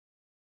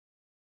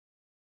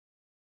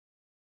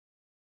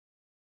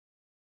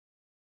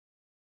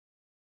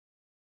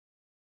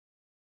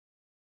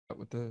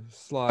with the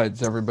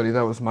slides, everybody.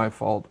 That was my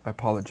fault. I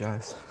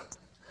apologize.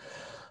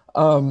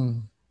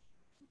 Um,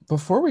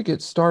 Before we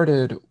get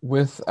started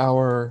with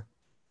our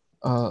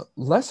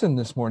lesson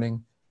this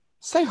morning,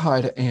 say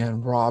hi to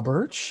Ann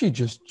Roberts. She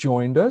just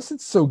joined us.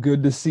 It's so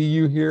good to see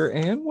you here,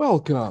 Ann.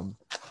 Welcome.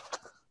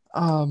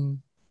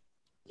 Um,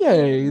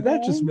 Yay,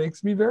 that just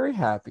makes me very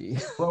happy.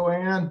 Hello,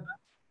 Ann.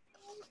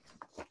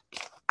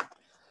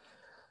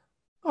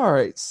 All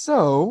right,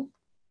 so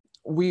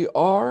we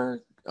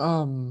are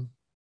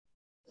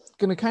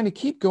going to kind of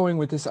keep going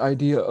with this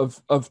idea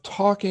of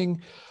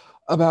talking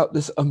about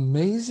this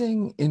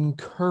amazing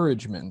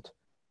encouragement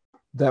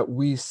that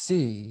we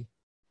see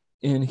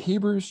in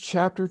Hebrews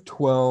chapter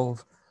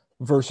 12,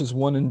 verses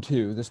 1 and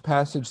 2, this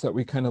passage that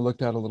we kind of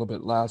looked at a little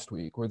bit last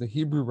week, where the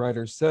Hebrew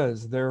writer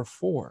says,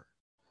 "Therefore,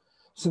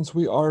 since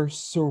we are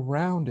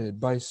surrounded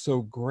by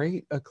so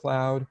great a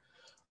cloud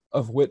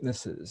of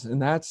witnesses,"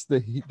 and that's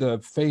the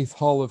Faith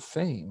Hall of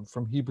Fame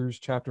from Hebrews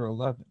chapter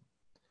 11.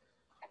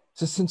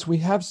 So since we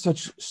have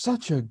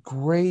such a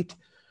great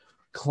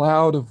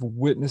cloud of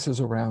witnesses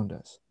around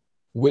us,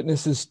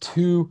 witnesses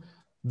to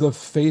the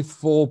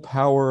faithful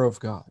power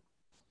of God,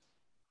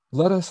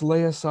 let us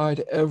lay aside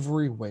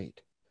every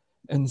weight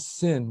and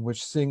sin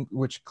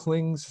which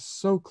clings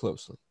so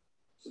closely.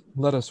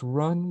 Let us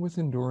run with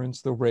endurance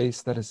the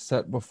race that is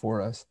set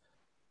before us,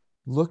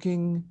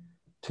 looking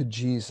to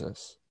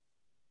Jesus,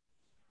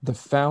 the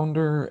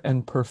founder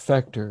and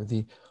perfecter,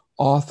 the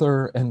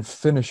author and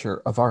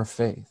finisher of our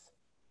faith,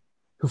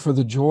 who for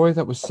the joy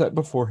that was set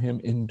before him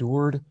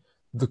endured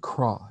the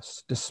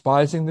cross,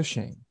 despising the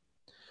shame,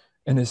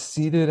 and is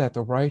seated at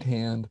the right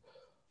hand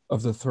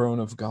of the throne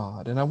of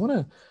God. And I want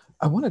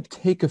to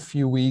take a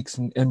few weeks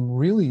and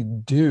really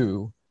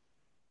do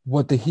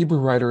what the Hebrew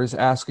writer is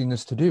asking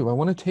us to do. I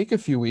want to take a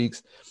few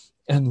weeks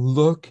and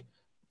look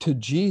to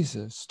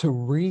Jesus, to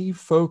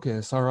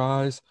refocus our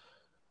eyes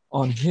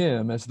on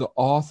him as the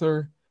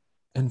author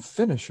and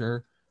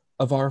finisher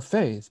of our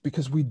faith,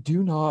 because we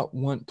do not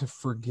want to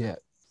forget.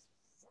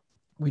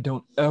 We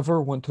don't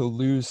ever want to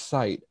lose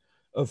sight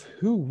of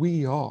who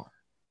we are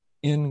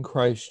in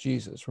Christ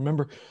Jesus.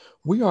 Remember,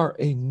 we are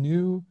a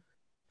new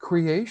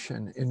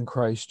creation in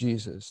Christ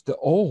Jesus. The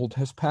old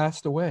has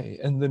passed away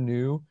and the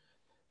new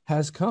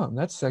has come.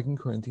 That's 2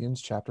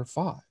 Corinthians chapter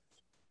 5.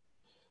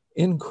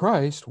 In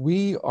Christ,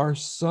 we are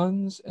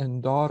sons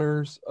and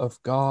daughters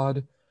of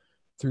God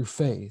through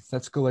faith.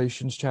 That's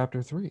Galatians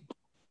chapter 3.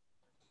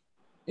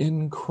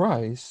 In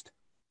Christ,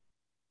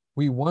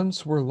 we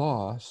once were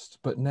lost,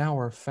 but now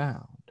are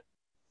found.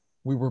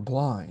 We were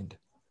blind,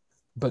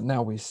 but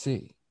now we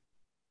see.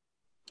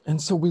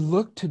 And so we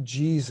look to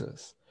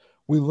Jesus.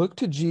 We look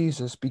to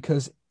Jesus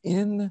because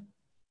in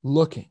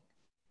looking,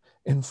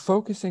 in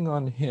focusing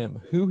on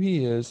him, who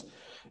he is,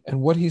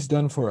 and what he's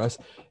done for us,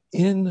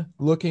 in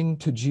looking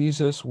to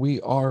Jesus, we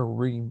are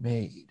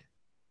remade.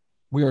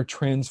 We are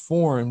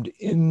transformed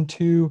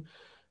into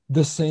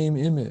the same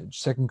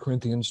image. 2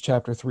 Corinthians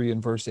chapter 3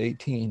 and verse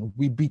 18.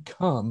 We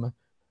become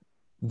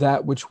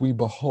that which we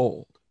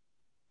behold.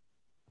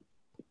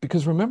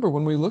 Because remember,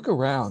 when we look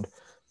around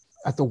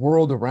at the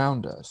world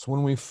around us,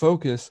 when we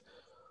focus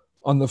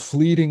on the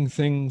fleeting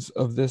things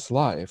of this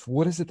life,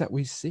 what is it that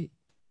we see?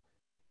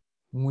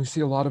 And we see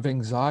a lot of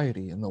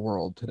anxiety in the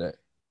world today.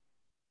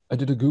 I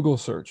did a Google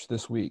search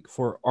this week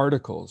for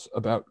articles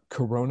about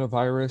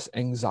coronavirus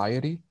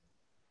anxiety,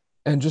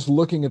 and just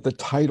looking at the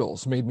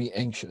titles made me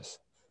anxious.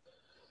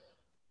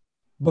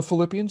 But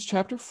Philippians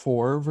chapter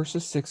 4,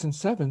 verses 6 and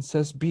 7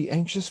 says, "Be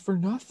anxious for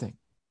nothing,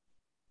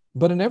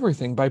 but in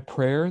everything, by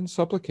prayer and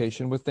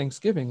supplication with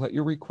thanksgiving, let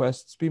your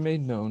requests be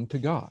made known to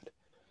God.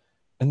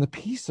 And the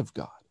peace of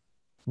God,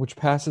 which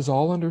passes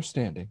all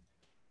understanding,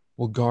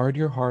 will guard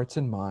your hearts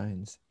and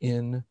minds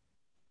in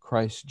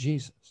Christ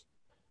Jesus."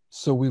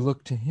 So we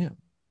look to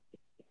him.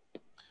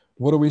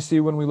 What do we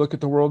see when we look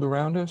at the world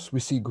around us? We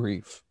see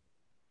grief.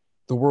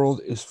 The world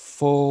is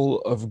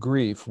full of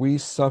grief. We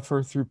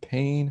suffer through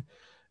pain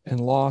and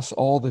loss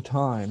all the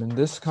time. And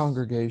this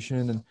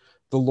congregation and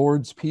the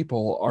Lord's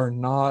people are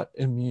not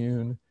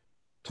immune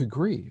to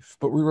grief.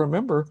 But we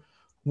remember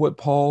what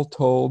Paul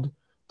told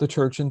the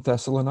church in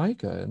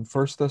Thessalonica in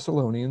 1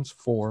 Thessalonians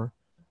 4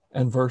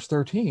 and verse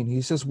 13.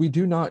 He says, "We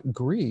do not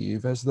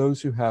grieve as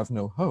those who have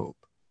no hope."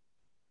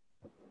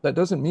 That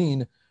doesn't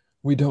mean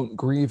we don't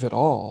grieve at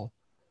all,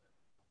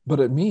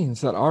 but it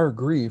means that our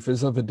grief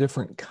is of a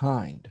different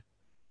kind.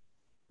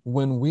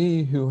 When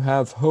we who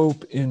have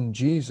hope in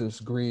Jesus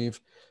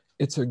grieve,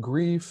 it's a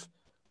grief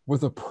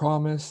with a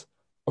promise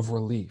of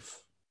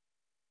relief.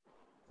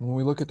 When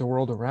we look at the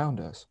world around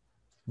us,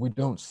 we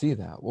don't see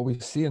that. What we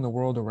see in the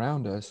world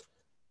around us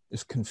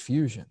is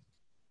confusion.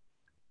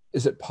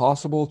 Is it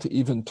possible to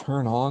even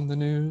turn on the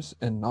news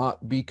and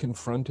not be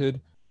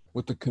confronted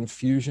with the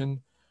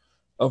confusion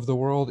of the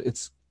world?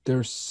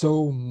 There's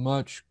so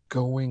much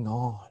going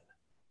on.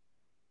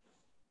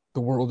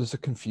 The world is a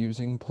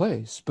confusing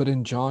place. But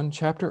in John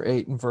chapter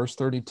 8 and verse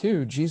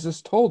 32,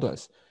 Jesus told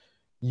us,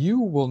 "You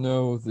will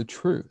know the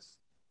truth,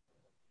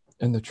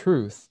 and the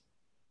truth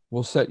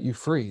will set you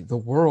free. The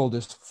world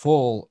is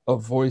full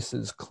of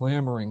voices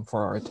clamoring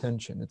for our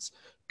attention. It's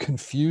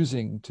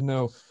confusing to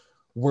know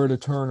where to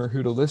turn or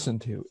who to listen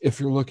to if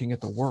you're looking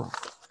at the world.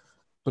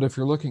 But if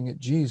you're looking at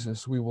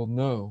Jesus, we will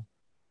know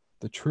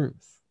the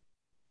truth.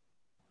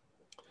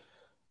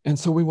 And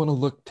so we want to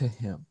look to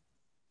him.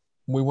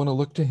 We want to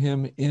look to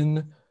him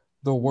in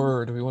the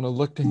word. We want to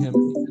look to him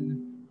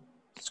in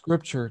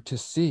scripture to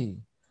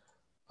see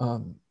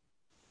the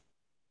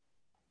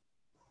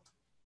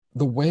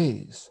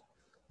ways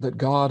that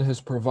God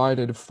has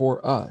provided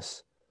for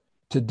us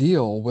to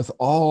deal with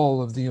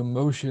all of the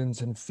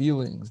emotions and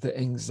feelings, the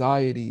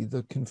anxiety,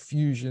 the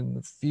confusion,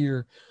 the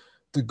fear,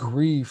 the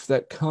grief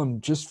that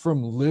come just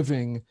from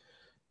living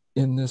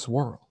in this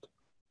world.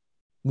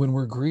 When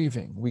we're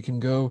grieving, we can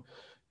go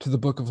to the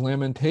book of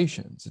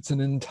Lamentations. It's an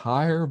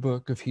entire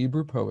book of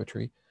Hebrew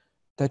poetry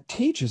that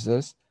teaches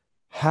us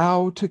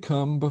how to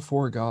come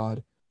before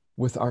God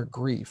with our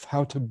grief,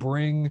 how to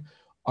bring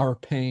our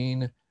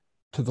pain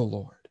to the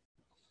Lord.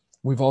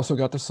 We've also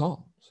got the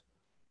Psalms.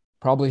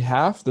 Probably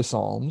half the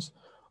Psalms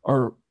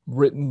are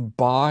written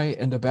by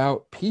and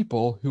about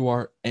people who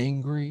are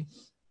angry,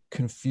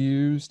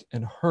 confused,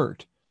 and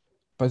hurt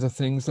by the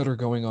things that are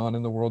going on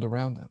in the world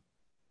around them.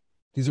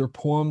 These are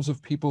poems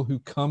of people who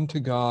come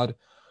to God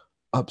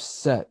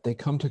upset. They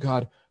come to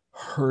God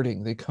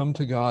hurting. They come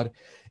to God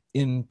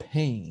in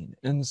pain.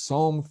 And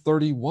Psalm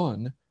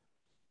 31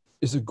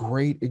 is a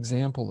great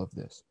example of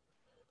this.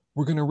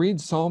 We're going to read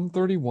Psalm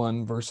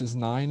 31, verses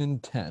 9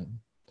 and 10.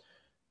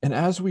 And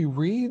as we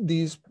read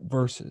these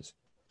verses,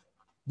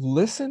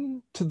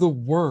 listen to the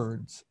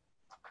words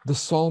the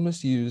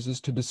psalmist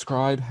uses to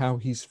describe how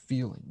he's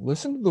feeling.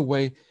 Listen to the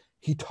way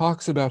he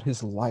talks about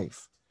his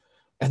life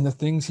and the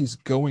things he's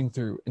going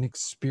through and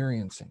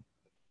experiencing.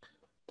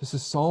 This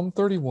is Psalm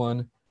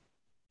 31,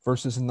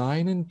 verses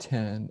 9 and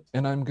 10,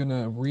 and I'm going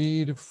to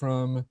read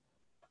from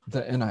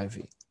the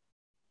NIV.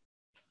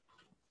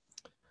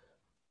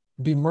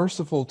 Be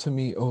merciful to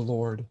me, O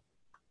Lord,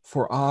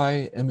 for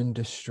I am in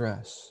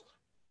distress.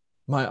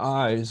 My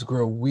eyes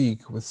grow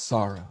weak with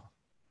sorrow,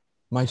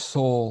 my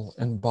soul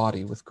and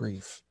body with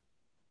grief.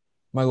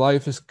 My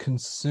life is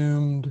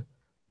consumed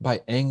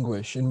by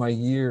anguish, and my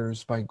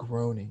years by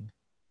groaning.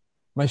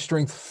 My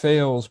strength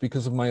fails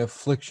because of my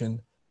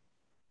affliction,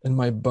 and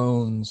my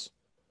bones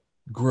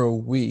grow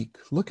weak.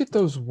 Look at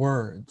those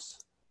words: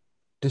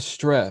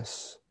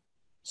 distress,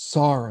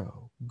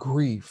 sorrow,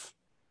 grief,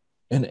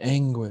 and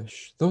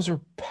anguish. Those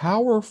are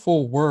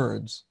powerful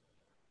words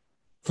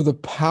for the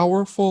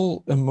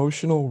powerful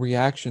emotional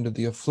reaction to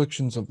the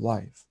afflictions of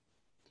life.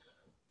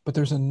 But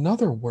there's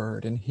another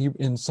word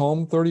in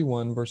Psalm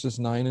 31, verses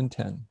 9 and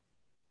 10.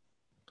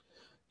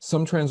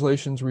 Some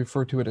translations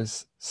refer to it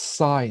as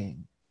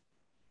sighing,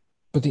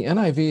 but the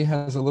NIV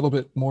has a little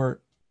bit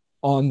more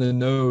on the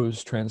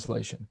nose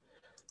translation.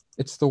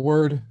 It's the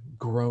word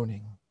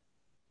groaning.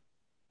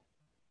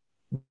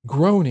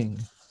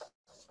 Groaning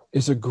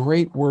is a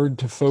great word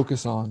to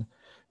focus on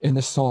in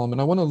this psalm.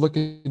 And I want to look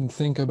and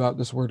think about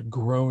this word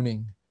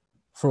groaning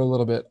for a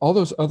little bit. All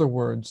those other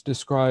words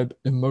describe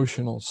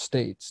emotional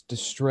states: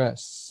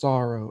 distress,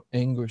 sorrow,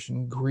 anguish,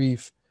 and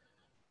grief.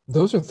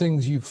 Those are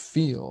things you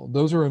feel.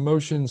 Those are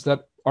emotions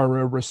that are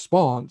a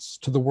response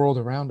to the world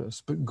around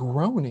us. But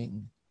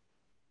groaning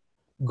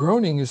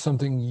is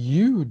something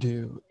you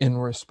do in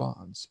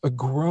response. A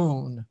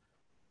groan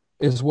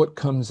is what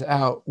comes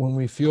out when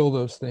we feel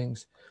those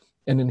things.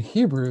 And in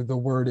Hebrew, the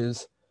word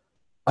is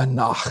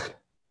anach.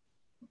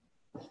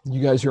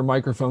 You guys, your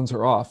microphones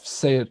are off.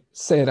 Say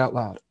it out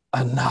loud.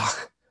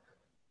 Anach.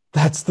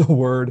 That's the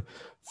word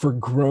for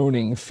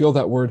groaning. Feel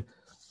that word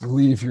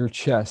leave your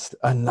chest.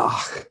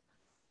 Anach.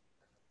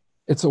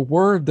 It's a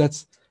word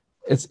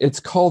it's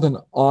called an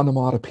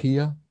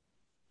onomatopoeia.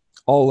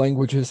 All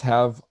languages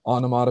have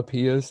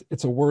onomatopoeias.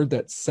 It's a word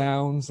that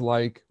sounds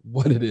like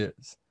what it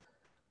is.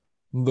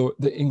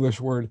 The English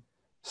word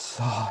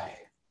sigh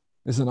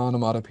is an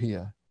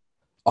onomatopoeia.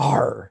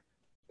 R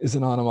is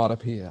an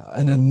onomatopoeia.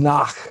 And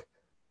anach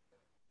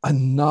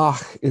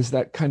is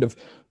that kind of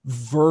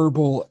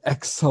verbal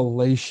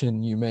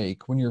exhalation you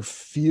make when you're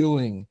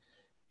feeling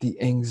the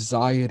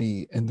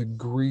anxiety and the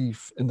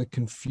grief and the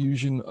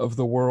confusion of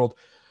the world.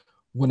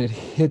 When it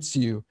hits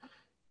you,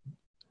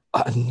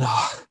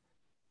 anach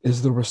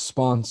is the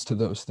response to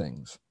those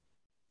things.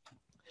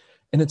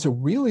 And it's a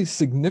really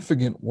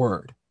significant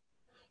word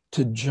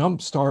to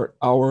jumpstart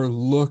our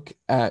look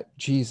at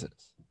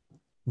Jesus,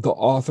 the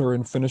author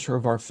and finisher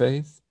of our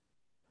faith.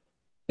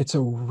 It's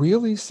a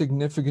really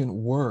significant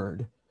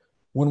word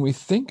when we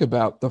think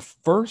about the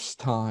first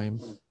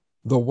time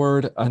the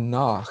word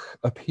anach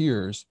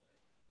appears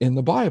in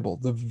the Bible.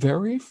 The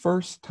very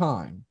first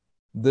time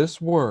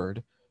this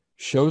word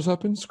shows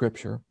up in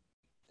Scripture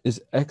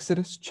is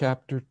Exodus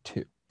chapter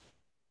 2.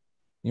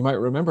 You might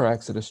remember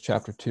Exodus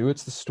chapter 2.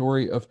 It's the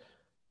story of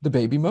the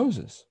baby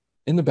Moses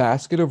in the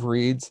basket of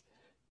reeds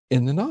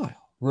in the Nile.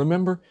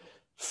 Remember,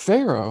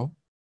 Pharaoh,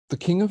 the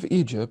king of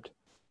Egypt,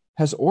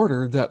 has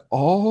ordered that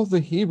all the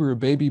Hebrew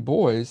baby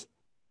boys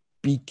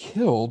be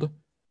killed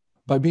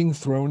by being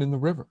thrown in the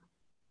river.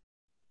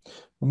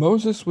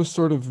 Moses was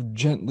sort of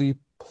gently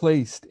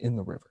placed in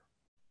the river.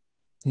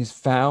 He's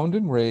found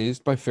and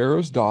raised by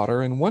Pharaoh's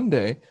daughter, and one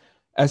day,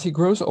 as he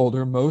grows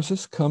older,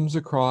 Moses comes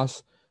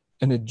across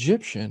an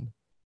Egyptian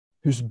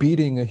who's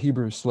beating a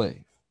Hebrew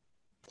slave.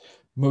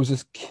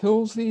 Moses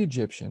kills the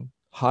Egyptian,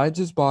 hides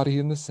his body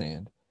in the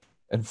sand,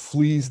 and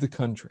flees the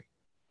country.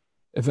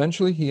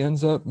 Eventually, he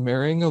ends up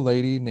marrying a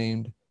lady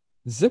named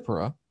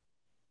Zipporah,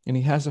 and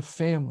he has a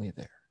family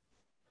there.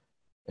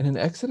 And in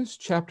Exodus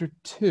chapter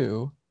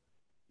 2,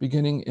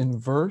 beginning in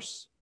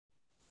verse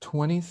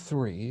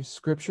 23,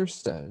 Scripture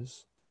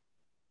says,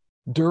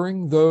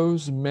 "During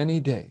those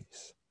many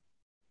days,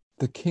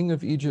 the king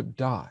of Egypt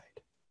died,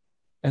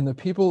 and the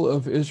people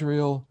of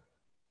Israel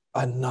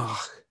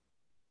anach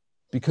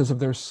because of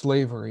their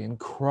slavery and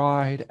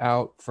cried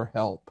out for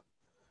help.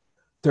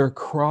 Their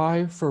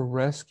cry for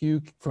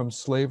rescue from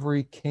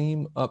slavery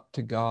came up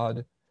to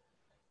God,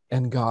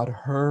 and God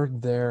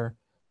heard their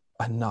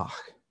anach.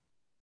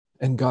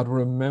 And God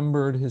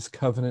remembered his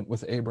covenant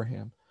with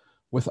Abraham,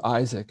 with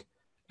Isaac,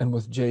 and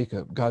with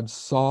Jacob. God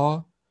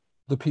saw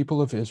the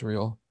people of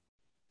Israel,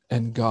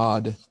 and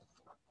God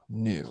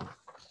knew."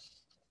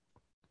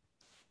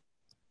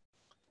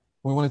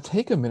 We want to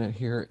take a minute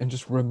here and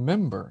just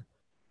remember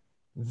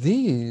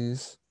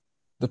these,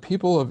 the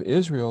people of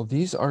Israel,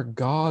 these are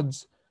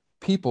God's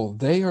people.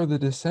 They are the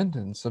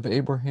descendants of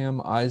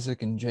Abraham,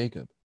 Isaac, and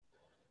Jacob.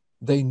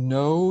 They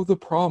know the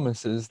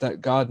promises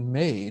that God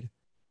made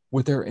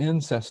with their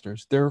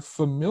ancestors. They're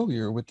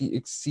familiar with the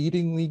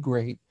exceedingly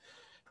great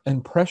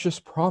and precious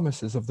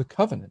promises of the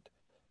covenant.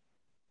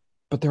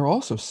 But they're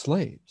also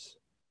slaves.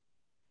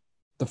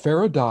 The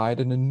Pharaoh died,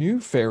 and a new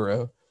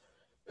Pharaoh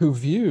who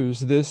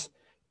views this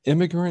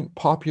immigrant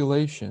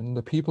population,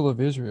 the people of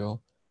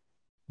Israel,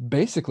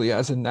 basically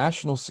as a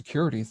national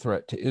security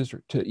threat to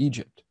Israel, to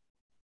Egypt.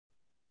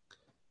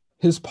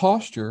 His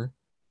posture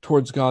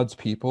towards God's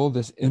people,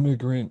 this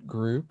immigrant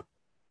group,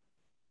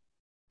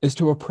 is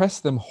to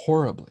oppress them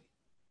horribly.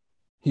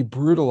 He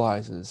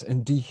brutalizes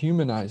and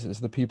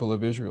dehumanizes the people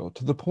of Israel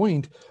to the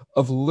point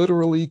of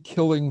literally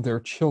killing their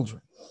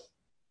children.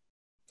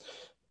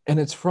 And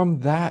it's from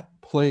that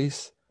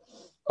place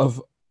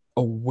of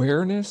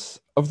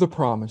awareness of the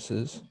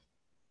promises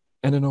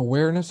and an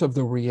awareness of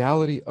the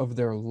reality of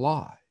their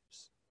lives.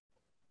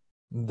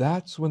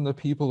 That's when the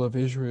people of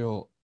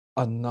Israel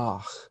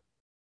anach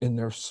in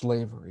their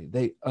slavery.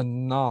 They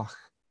anach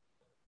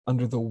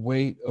under the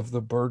weight of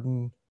the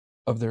burden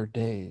of their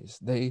days.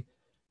 They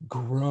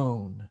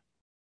groan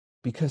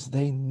because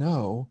they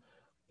know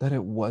that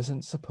it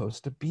wasn't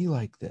supposed to be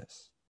like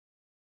this.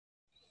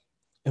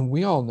 And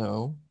we all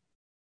know,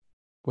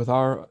 with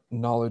our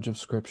knowledge of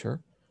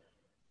Scripture,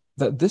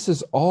 that this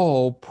is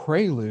all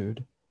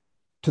prelude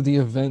to the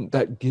event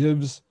that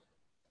gives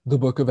the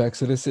book of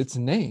Exodus its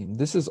name.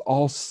 This is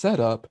all set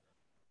up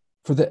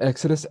for the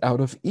Exodus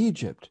out of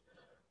Egypt.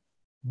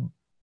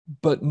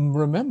 But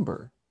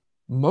remember,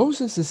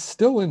 Moses is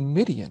still in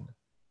Midian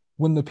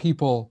when the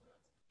people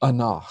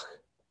anach.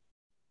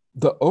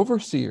 The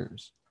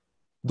overseers,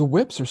 the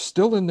whips are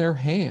still in their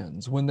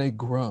hands when they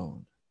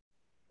groan.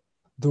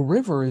 The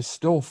river is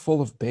still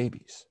full of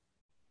babies.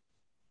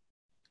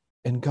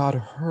 And God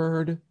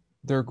heard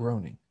their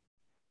groaning.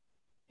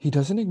 He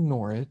doesn't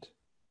ignore it,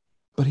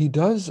 but he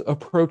does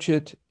approach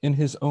it in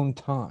his own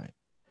time,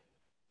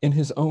 in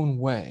his own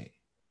way.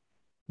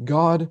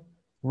 God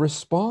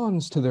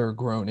responds to their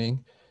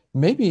groaning,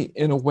 maybe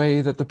in a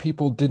way that the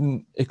people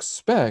didn't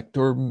expect,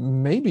 or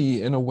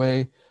maybe in a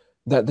way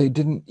that they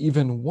didn't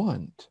even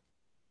want.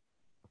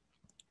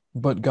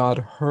 But God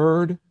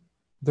heard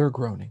their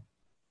groaning.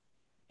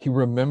 He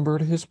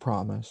remembered his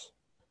promise.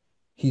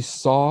 He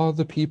saw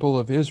the people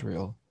of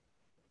Israel,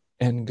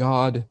 and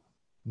God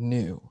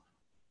knew.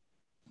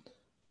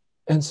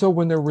 And so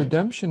when their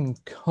redemption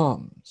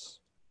comes,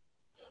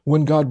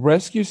 when God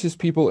rescues his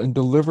people and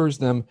delivers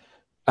them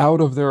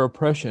out of their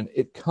oppression,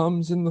 it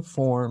comes in the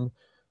form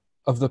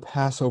of the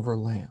Passover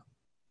lamb.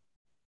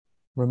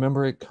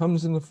 Remember, it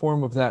comes in the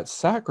form of that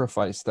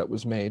sacrifice that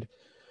was made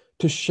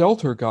to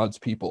shelter God's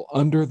people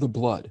under the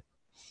blood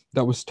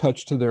that was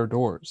touched to their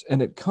doors.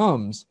 And it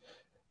comes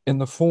in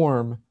the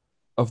form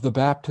of the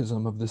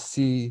baptism of the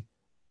sea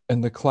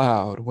and the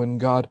cloud, when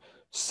God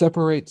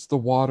separates the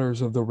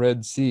waters of the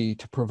Red Sea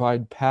to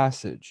provide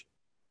passage,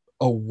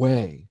 a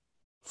way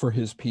for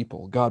his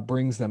people. God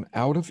brings them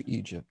out of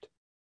Egypt.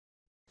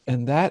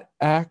 And that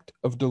act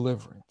of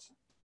deliverance,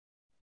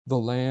 the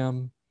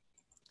lamb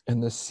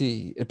and the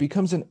sea, it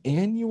becomes an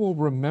annual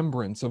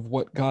remembrance of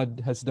what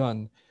God has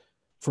done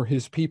for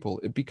his people.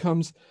 It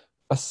becomes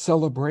a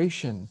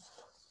celebration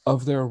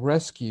of their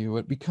rescue.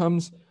 It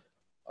becomes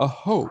a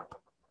hope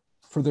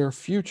for their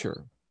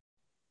future.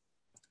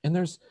 And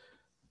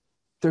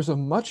there's a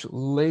much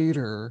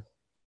later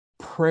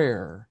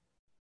prayer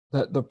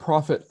that the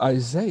prophet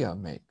Isaiah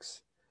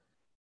makes.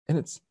 And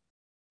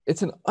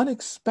it's an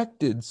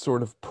unexpected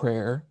sort of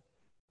prayer,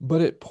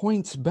 but it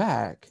points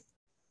back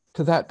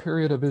to that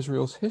period of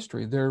Israel's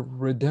history, their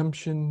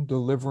redemption,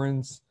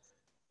 deliverance,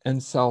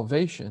 and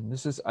salvation.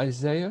 This is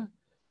Isaiah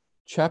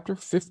chapter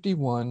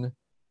 51,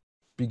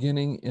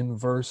 beginning in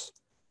verse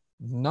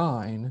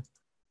 9,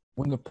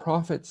 when the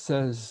prophet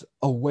says,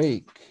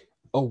 "Awake,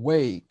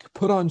 awake,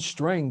 put on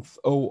strength,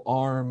 O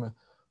arm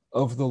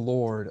of the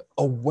Lord.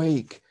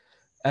 Awake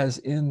as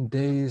in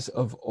days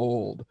of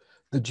old,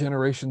 the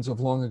generations of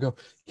long ago."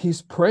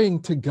 He's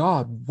praying to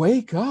God,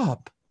 wake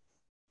up,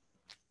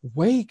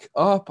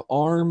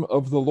 arm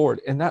of the Lord.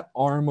 And that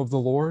arm of the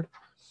Lord,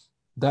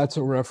 that's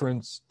a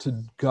reference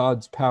to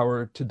God's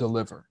power to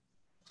deliver.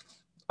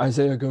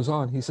 Isaiah goes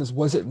on, he says,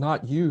 "Was it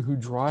not you who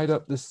dried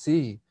up the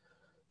sea,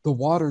 the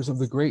waters of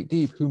the great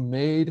deep, who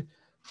made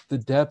the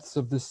depths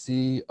of the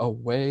sea a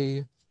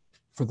way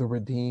for the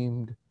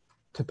redeemed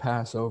to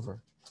pass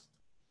over?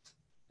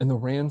 And the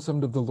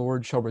ransomed of the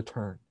Lord shall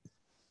return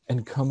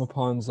and come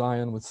upon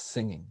Zion with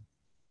singing.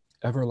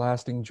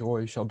 Everlasting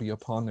joy shall be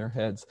upon their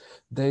heads.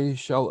 They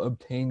shall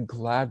obtain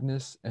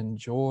gladness and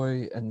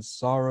joy, and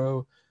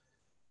sorrow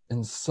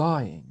and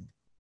sighing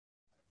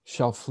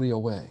shall flee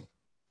away."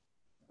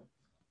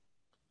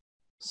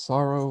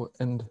 Sorrow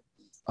and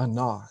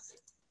anach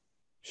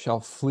shall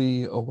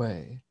flee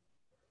away.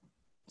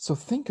 So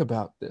think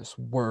about this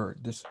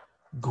word, this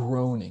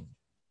groaning.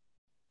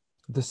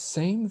 The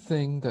same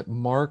thing that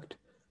marked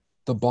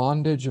the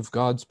bondage of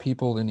God's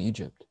people in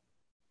Egypt,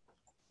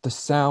 the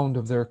sound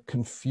of their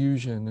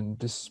confusion and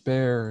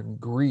despair and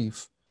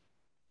grief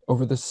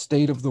over the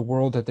state of the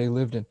world that they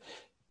lived in.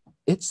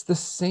 It's the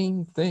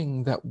same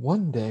thing that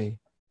one day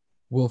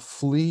will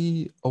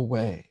flee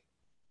away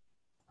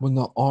when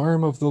the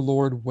arm of the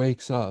Lord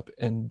wakes up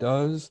and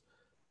does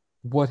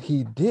what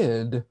he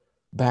did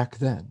back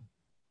then.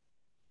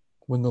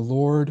 When the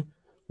Lord,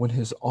 when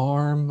his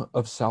arm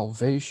of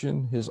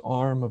salvation, his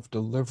arm of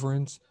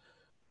deliverance,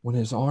 when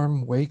his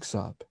arm wakes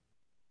up,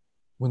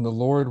 when the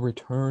Lord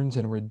returns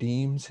and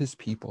redeems his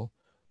people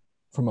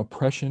from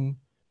oppression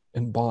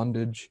and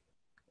bondage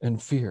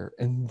and fear.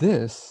 And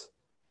this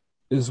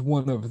is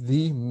one of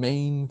the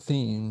main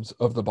themes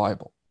of the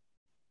Bible.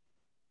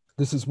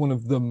 This is one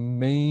of the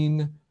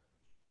main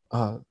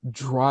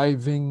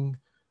driving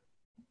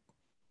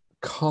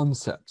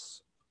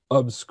concepts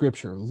of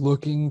Scripture,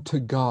 looking to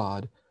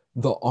God,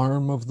 the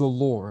arm of the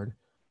Lord,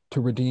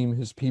 to redeem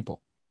his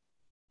people.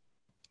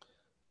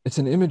 It's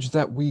an image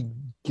that we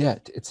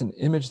get. It's an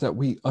image that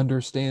we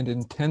understand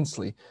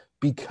intensely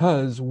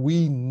because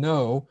we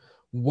know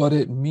what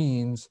it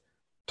means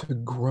to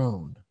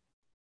groan.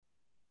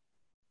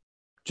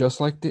 Just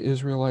like the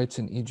Israelites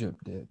in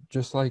Egypt did,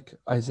 just like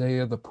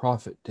Isaiah the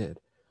prophet did.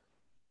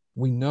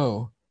 We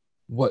know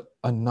what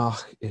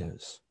anach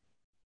is.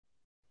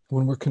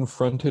 When we're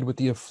confronted with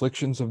the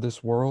afflictions of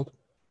this world,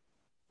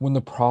 when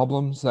the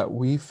problems that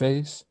we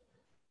face,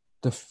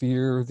 the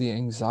fear, the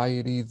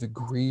anxiety, the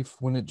grief,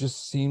 when it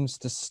just seems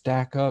to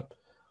stack up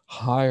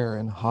higher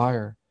and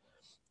higher,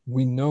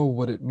 we know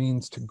what it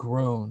means to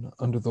groan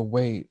under the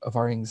weight of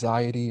our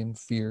anxiety and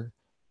fear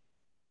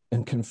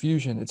and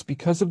confusion. It's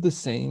because of the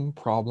same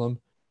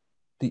problem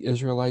the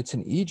Israelites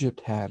in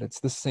Egypt had. It's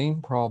the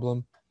same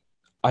problem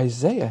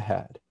Isaiah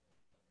had.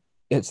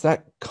 It's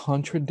that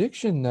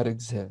contradiction that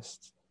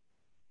exists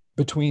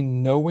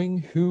between knowing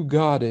who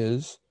God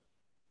is,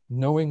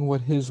 knowing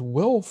what his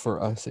will for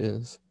us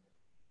is,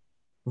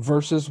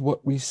 versus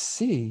what we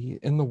see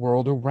in the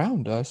world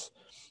around us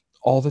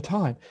all the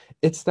time.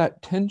 It's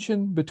that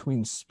tension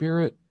between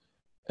spirit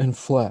and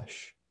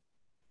flesh,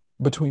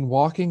 between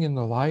walking in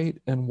the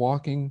light and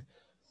walking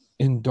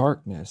in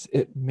darkness.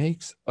 It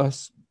makes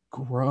us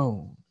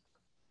groan.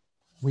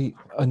 We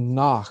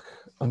anach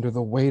under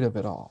the weight of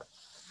it all.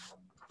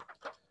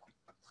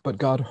 But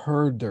God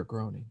heard their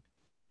groaning.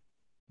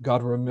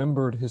 God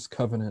remembered his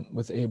covenant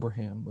with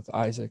Abraham, with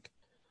Isaac,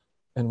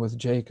 and with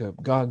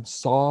Jacob. God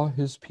saw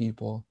his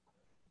people,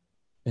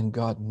 and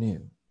God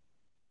knew.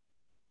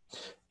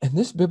 And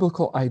this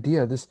biblical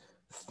idea, this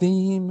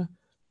theme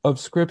of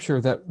Scripture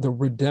that the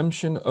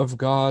redemption of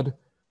God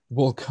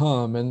will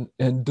come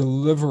and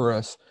deliver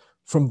us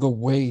from the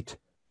weight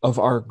of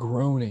our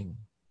groaning.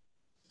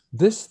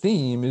 This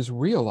theme is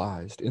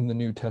realized in the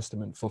New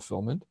Testament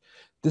fulfillment.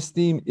 This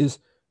theme is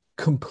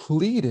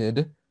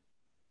completed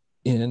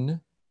in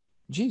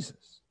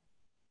Jesus.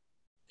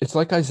 It's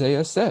like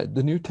Isaiah said,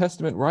 the New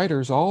Testament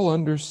writers all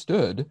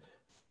understood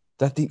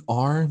that the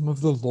arm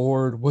of the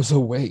Lord was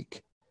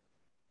awake.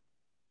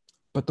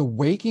 But the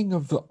waking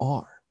of the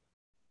arm,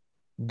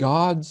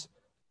 God's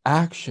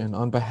action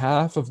on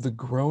behalf of the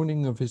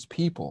groaning of his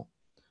people,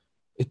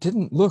 it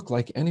didn't look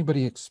like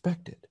anybody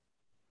expected.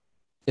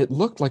 It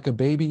looked like a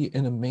baby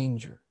in a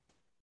manger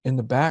in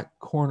the back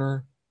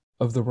corner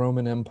of the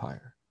Roman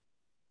Empire.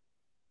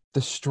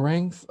 The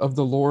strength of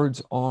the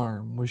Lord's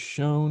arm was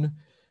shown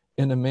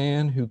in a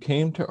man who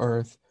came to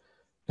earth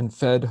and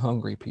fed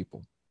hungry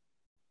people,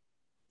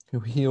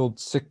 who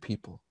healed sick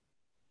people,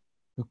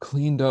 who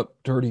cleaned up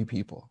dirty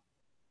people.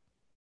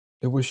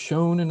 It was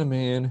shown in a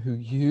man who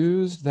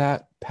used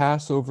that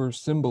Passover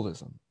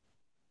symbolism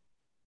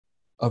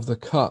of the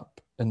cup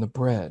and the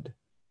bread,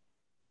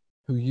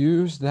 who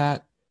used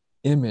that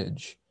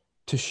image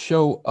to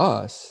show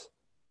us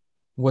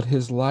what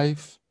his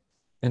life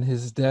and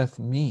his death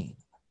mean.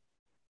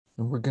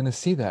 And we're going to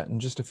see that in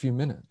just a few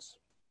minutes.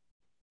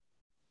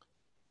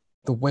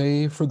 The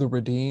way for the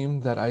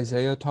redeemed that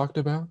Isaiah talked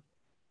about,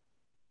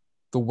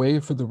 the way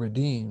for the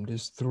redeemed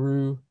is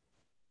through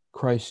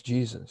Christ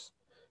Jesus.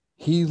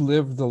 He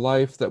lived the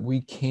life that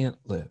we can't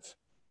live.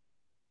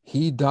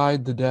 He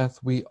died the death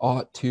we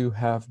ought to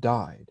have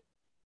died.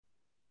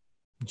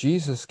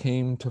 Jesus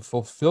came to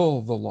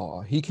fulfill the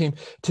law. He came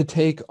to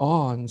take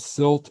on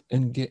silt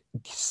and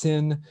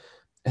sin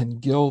and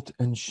guilt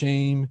and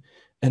shame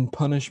and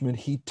punishment.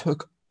 He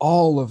took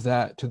all of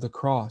that to the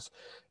cross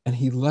and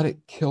he let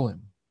it kill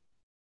him.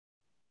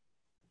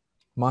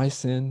 My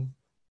sin,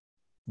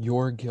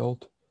 your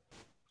guilt,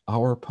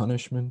 our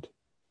punishment,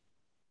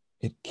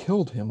 it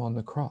killed him on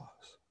the cross.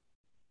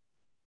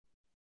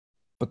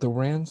 But the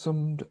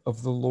ransomed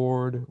of the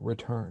Lord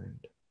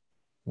returned.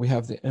 We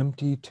have the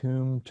empty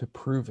tomb to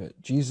prove it.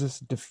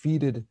 Jesus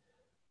defeated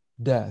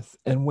death.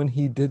 And when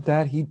he did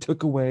that, he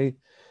took away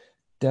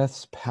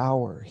death's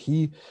power.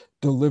 He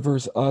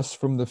delivers us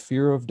from the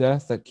fear of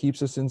death that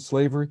keeps us in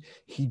slavery.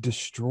 He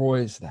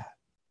destroys that.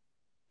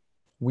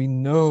 We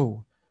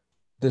know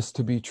this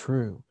to be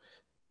true,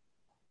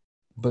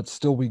 but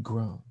still we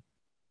groan.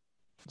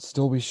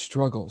 Still we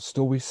struggle.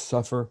 Still we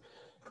suffer.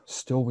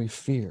 Still we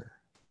fear.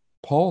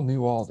 Paul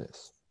knew all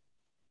this.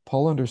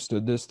 Paul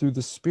understood this. Through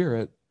the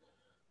Spirit,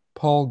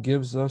 Paul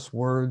gives us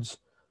words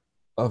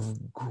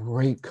of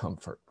great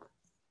comfort.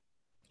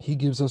 He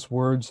gives us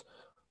words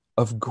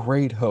of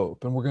great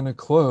hope. And we're going to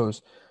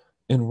close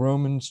in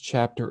Romans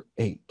chapter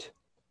 8.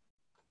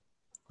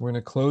 We're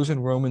going to close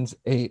in Romans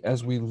 8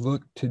 as we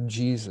look to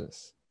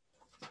Jesus,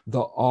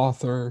 the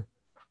author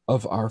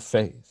of our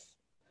faith.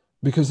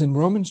 Because in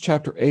Romans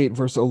chapter 8,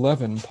 verse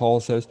 11, Paul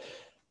says,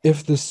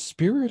 if the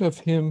Spirit of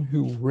him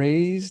who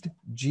raised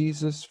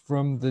Jesus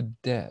from the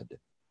dead,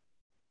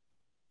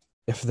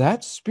 if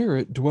that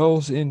Spirit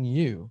dwells in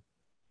you,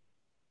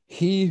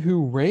 he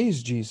who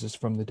raised Jesus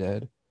from the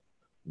dead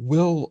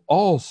will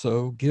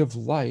also give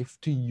life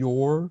to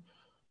your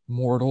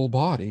mortal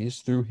bodies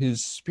through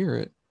his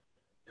Spirit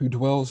who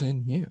dwells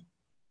in you.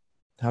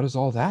 How does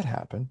all that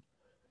happen?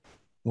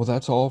 Well,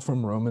 that's all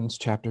from Romans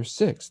chapter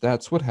 6.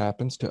 That's what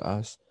happens to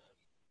us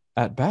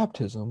at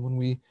baptism when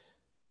we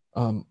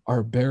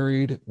are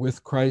buried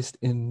with Christ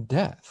in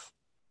death.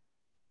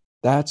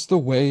 That's the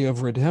way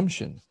of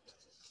redemption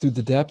through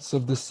the depths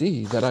of the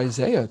sea that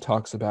Isaiah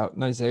talks about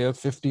in Isaiah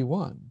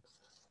 51.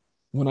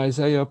 When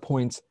Isaiah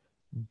points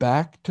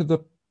back to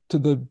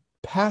the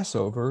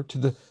Passover,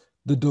 to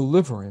the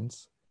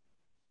deliverance,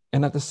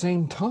 and at the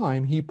same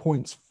time, he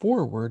points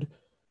forward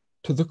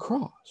to the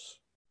cross.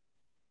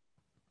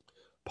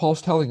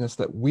 Paul's telling us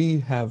that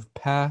we have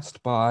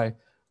passed by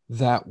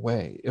that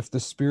way if the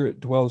Spirit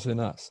dwells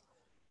in us.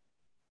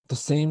 The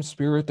same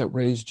Spirit that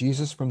raised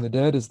Jesus from the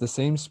dead is the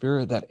same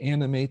Spirit that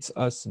animates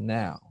us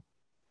now,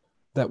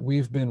 that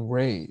we've been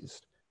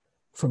raised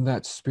from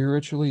that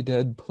spiritually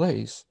dead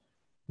place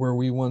where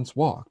we once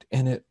walked.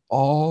 And it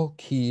all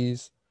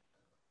keys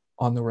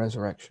on the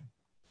resurrection.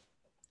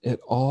 It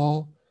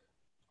all,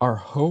 our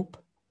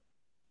hope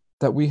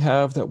that we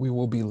have that we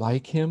will be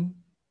like him,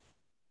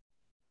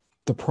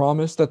 the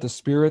promise that the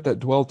Spirit that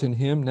dwelt in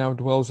him now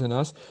dwells in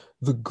us,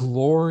 the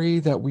glory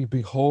that we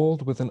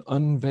behold with an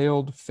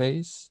unveiled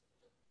face,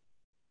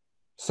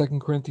 2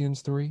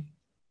 Corinthians 3,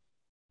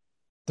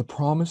 the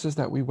promises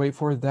that we wait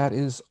for, that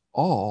is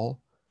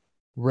all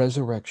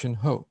resurrection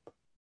hope.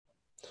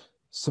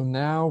 So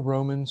now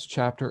Romans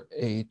chapter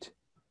 8,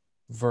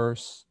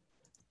 verse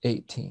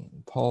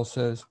 18, Paul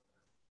says,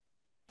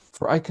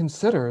 for I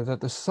consider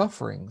that the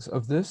sufferings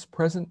of this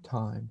present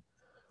time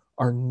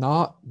are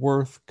not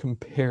worth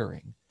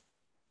comparing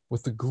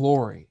with the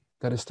glory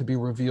that is to be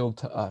revealed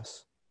to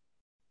us.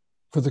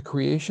 For the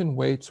creation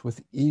waits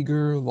with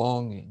eager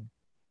longing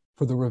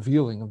for the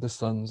revealing of the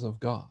sons of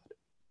God.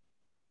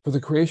 For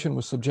the creation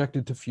was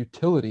subjected to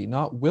futility,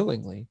 not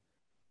willingly,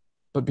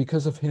 but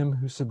because of him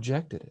who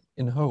subjected it,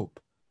 in hope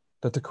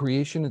that the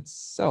creation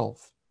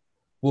itself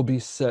will be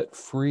set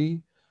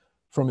free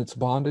from its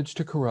bondage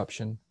to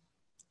corruption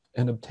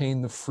and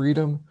obtain the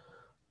freedom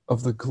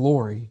of the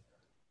glory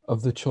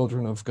of the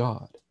children of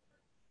God.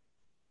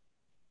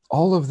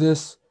 All of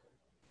this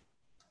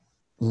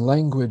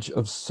language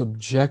of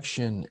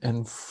subjection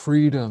and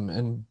freedom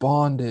and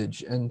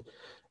bondage and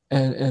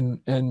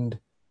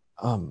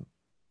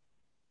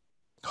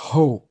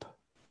hope.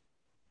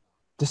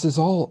 This is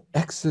all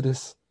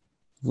Exodus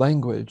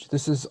language.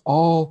 This is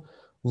all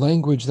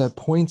language that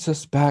points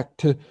us back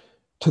to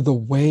the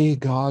way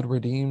God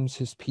redeems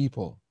his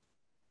people.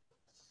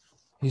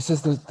 He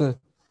says that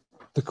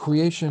the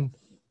creation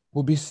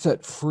will be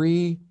set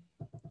free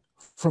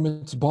from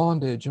its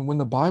bondage. And when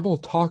the Bible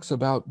talks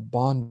about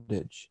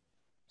bondage,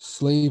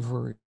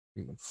 slavery,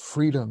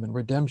 freedom, and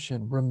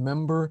redemption,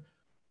 remember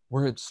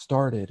where it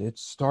started. It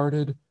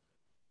started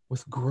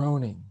with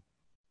groaning.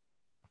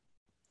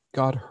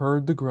 God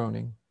heard the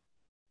groaning.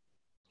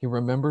 He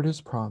remembered his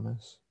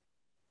promise.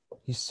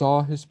 He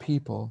saw his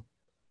people,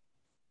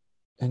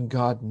 and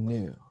God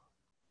knew.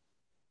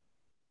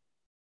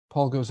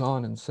 Paul goes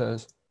on and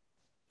says,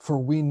 For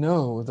we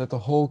know that the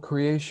whole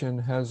creation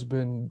has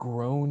been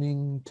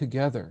groaning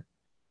together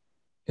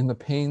in the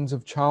pains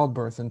of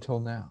childbirth until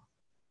now.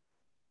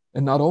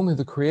 And not only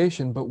the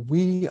creation, but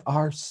we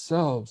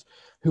ourselves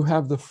who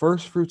have the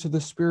first fruits of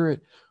the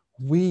Spirit,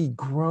 we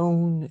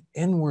groan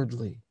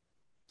inwardly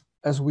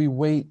as we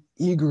wait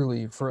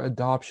eagerly for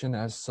adoption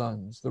as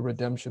sons, the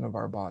redemption of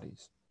our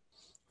bodies.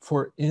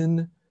 For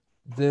in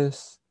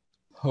this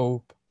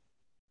hope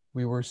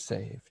we were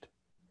saved.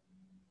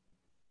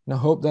 Now,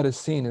 hope that is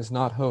seen is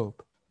not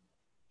hope,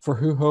 for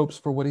who hopes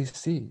for what he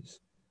sees?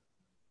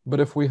 But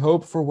if we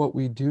hope for what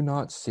we do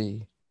not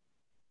see,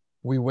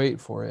 we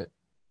wait for it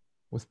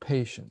with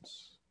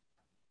patience.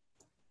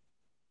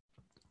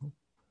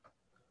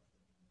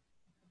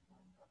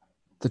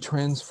 The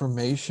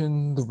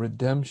transformation, the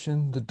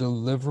redemption, the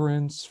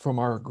deliverance from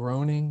our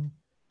groaning,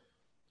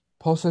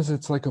 Paul says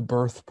it's like a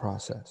birth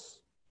process.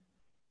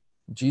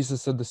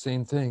 Jesus said the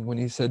same thing when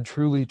he said,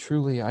 "Truly,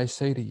 truly, I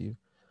say to you,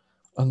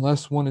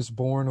 unless one is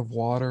born of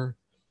water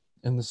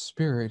and the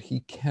Spirit,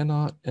 he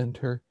cannot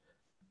enter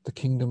the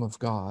kingdom of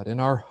God."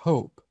 And our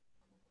hope,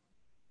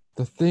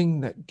 the thing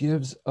that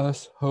gives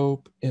us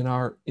hope in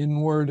our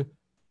inward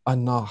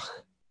anach,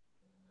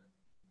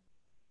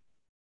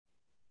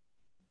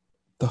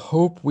 the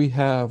hope we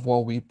have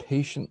while we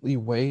patiently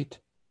wait,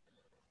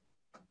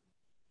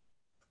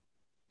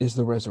 is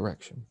the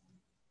resurrection.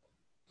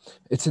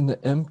 It's in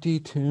the empty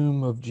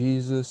tomb of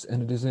Jesus,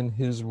 and it is in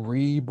his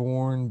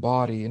reborn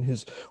body, in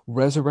his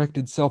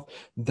resurrected self.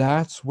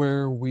 That's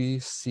where we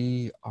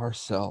see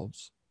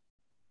ourselves.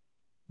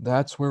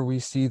 That's where we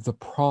see the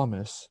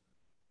promise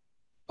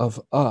of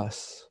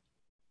us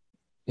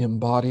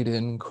embodied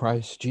in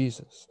Christ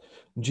Jesus.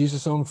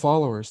 Jesus' own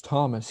followers,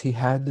 Thomas, he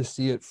had to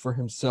see it for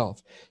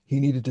himself. He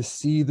needed to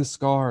see the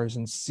scars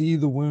and see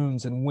the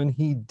wounds. And when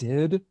he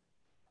did,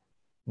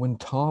 when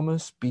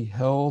Thomas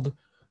beheld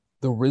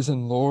the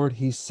risen Lord,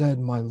 he said,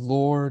 "My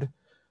Lord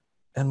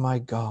and my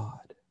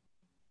God."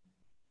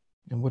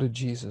 And what did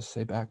Jesus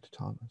say back to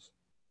Thomas?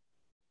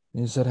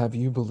 He said, "Have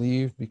you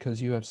believed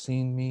because you have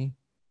seen me?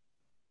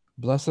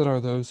 Blessed are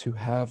those who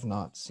have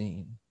not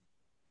seen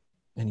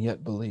and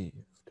yet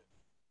believed."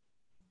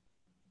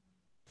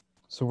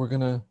 So we're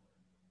gonna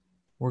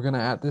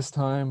at this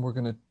time, we're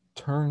gonna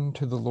turn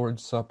to the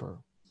Lord's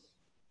Supper.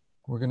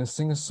 We're gonna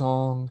sing a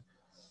song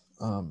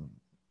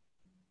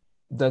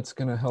that's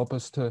gonna help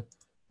us to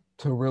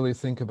really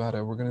think about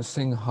it. We're gonna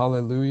sing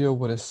 "Hallelujah,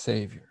 what a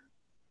Savior."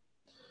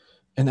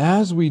 And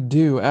as we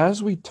do,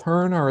 as we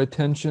turn our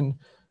attention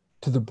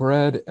to the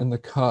bread and the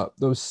cup,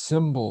 those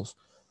symbols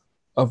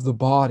of the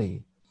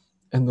body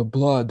and the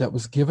blood that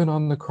was given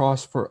on the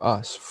cross for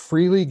us,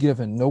 freely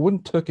given, no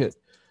one took it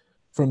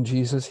from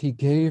Jesus, he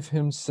gave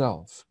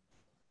himself.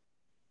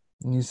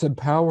 And he said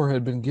power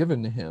had been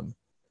given to him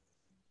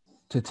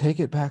to take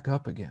it back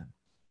up again.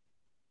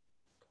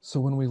 So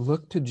when we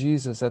look to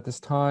Jesus at this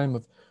time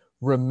of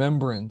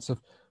remembrance,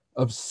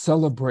 of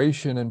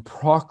celebration and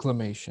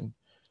proclamation,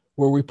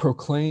 where we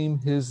proclaim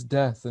his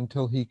death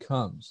until he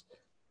comes,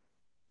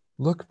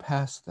 look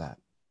past that.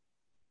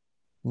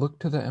 Look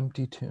to the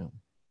empty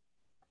tomb.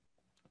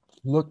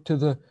 Look to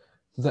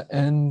the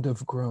end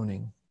of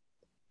groaning,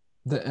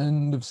 the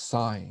end of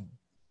sighing,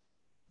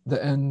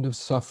 the end of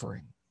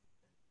suffering,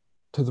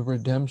 to the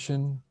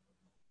redemption,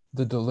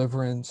 the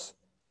deliverance,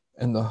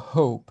 and the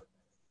hope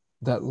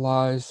that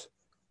lies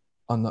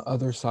on the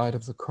other side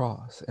of the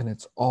cross. And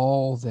it's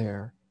all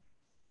there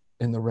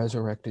in the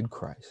resurrected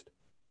Christ.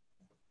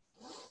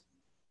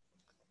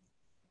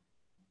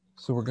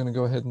 So we're going to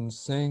go ahead and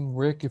sing.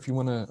 Rick, if you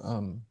want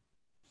to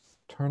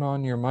turn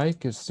on your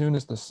mic as soon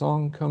as the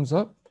song comes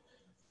up,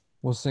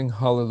 we'll sing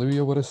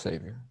 "Hallelujah, what a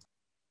Savior."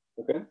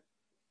 Okay.